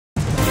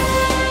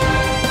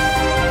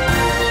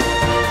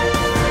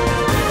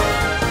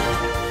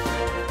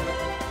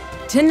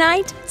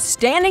Tonight,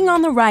 standing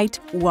on the right,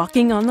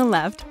 walking on the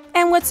left.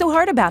 And what's so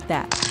hard about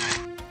that?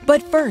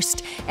 But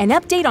first, an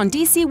update on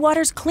DC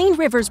Water's Clean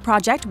Rivers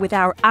project with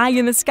our eye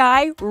in the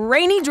sky,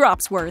 Rainy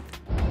Dropsworth.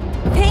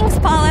 Thanks,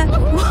 Paula.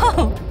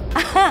 Whoa!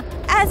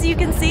 As you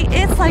can see,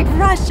 it's like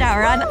rush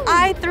hour on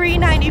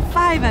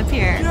I-395 up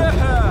here.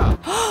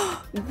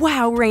 Yeah!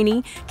 Wow,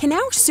 Rainy, can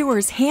our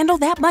sewers handle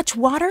that much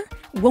water?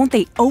 Won't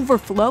they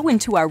overflow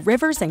into our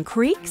rivers and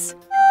creeks?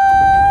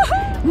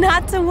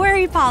 Not to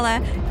worry, Paula.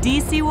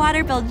 DC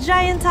Water built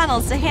giant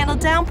tunnels to handle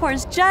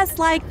downpours just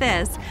like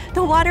this.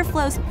 The water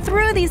flows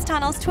through these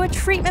tunnels to a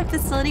treatment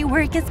facility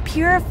where it gets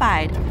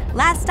purified.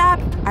 Last stop,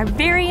 our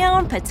very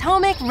own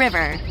Potomac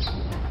River.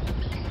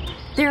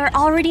 There are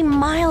already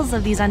miles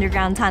of these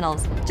underground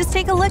tunnels. Just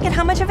take a look at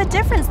how much of a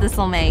difference this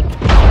will make.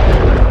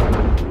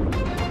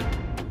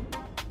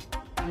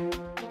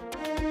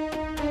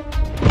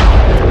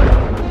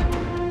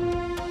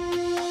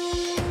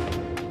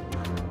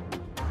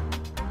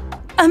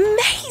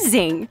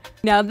 Amazing!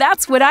 Now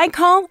that's what I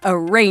call a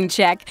rain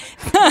check.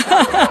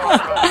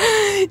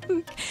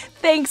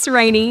 Thanks,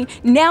 Rainy.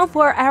 Now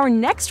for our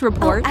next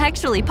report. Oh,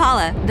 actually,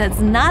 Paula,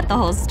 that's not the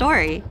whole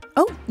story.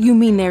 Oh, you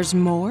mean there's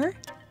more?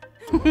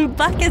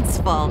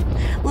 Buckets full.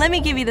 Let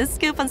me give you the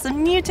scoop on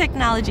some new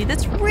technology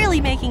that's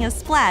really making a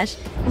splash.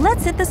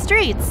 Let's hit the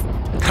streets.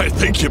 I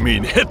think you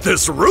mean hit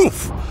this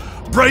roof.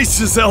 Brace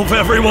yourself,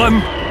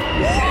 everyone.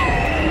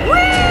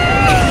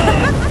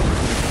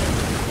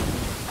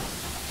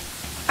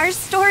 Our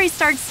story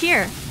starts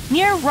here,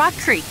 near Rock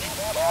Creek.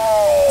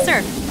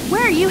 Sir,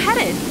 where are you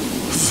headed?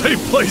 Same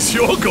place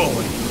you're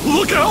going.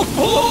 Look out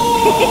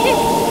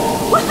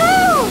below!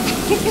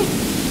 Woohoo!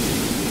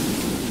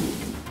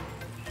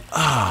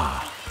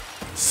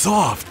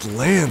 Soft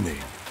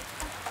landing.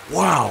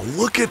 Wow,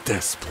 look at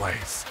this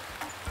place.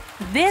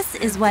 This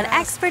is what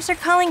experts are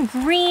calling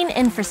green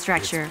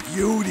infrastructure. It's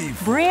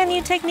beautiful. Brand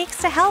new techniques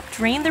to help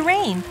drain the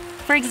rain.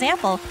 For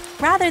example,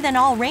 rather than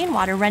all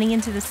rainwater running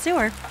into the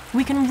sewer,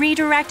 we can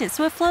redirect it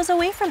so it flows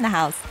away from the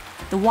house.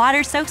 The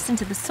water soaks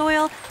into the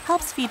soil,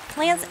 helps feed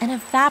plants, and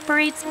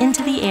evaporates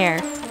into the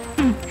air.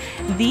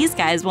 These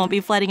guys won't be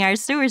flooding our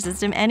sewer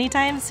system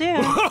anytime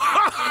soon.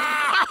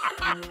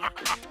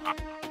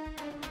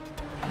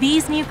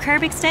 These new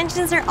curb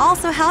extensions are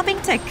also helping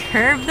to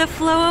curb the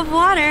flow of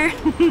water.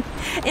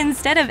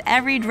 Instead of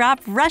every drop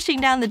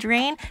rushing down the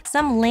drain,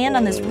 some land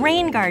on this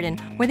rain garden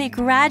where they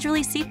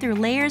gradually seep through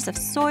layers of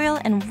soil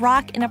and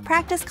rock in a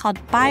practice called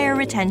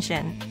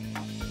bioretention.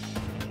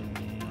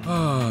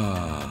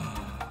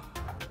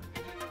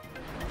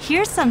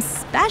 Here's some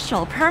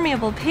special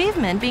permeable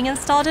pavement being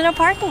installed in a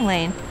parking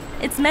lane.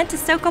 It's meant to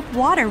soak up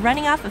water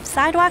running off of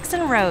sidewalks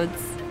and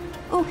roads.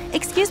 Oh,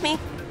 excuse me.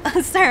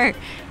 Sir,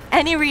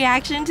 any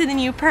reaction to the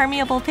new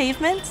permeable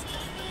pavement?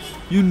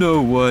 You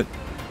know what?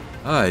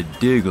 I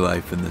dig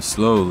life in the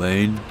slow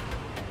lane.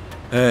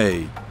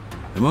 Hey,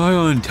 am I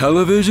on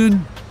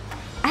television?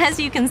 As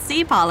you can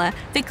see, Paula,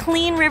 the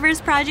Clean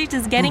Rivers Project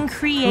is getting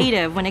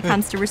creative when it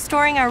comes to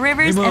restoring our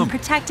rivers and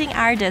protecting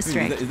our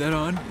district. Is that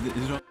on?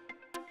 Is it on?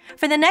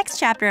 For the next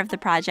chapter of the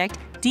project,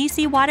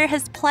 DC Water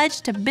has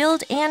pledged to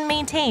build and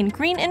maintain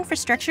green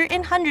infrastructure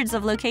in hundreds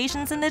of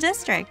locations in the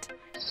district.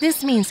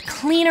 This means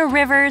cleaner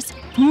rivers,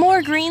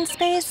 more green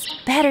space,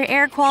 better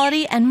air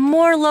quality, and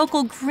more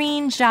local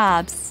green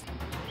jobs.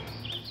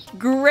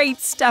 Great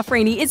stuff,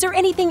 Rainy. Is there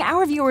anything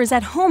our viewers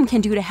at home can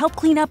do to help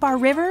clean up our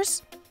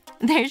rivers?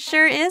 There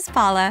sure is,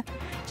 Paula.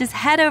 Just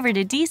head over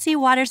to DC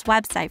Water's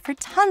website for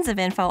tons of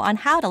info on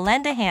how to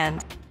lend a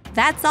hand.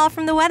 That's all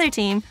from the weather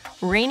team.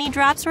 Rainy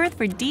Dropsworth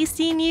for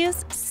DC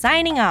News,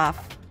 signing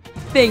off.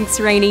 Thanks,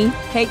 Rainy.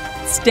 Hey,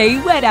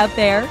 stay wet out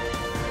there.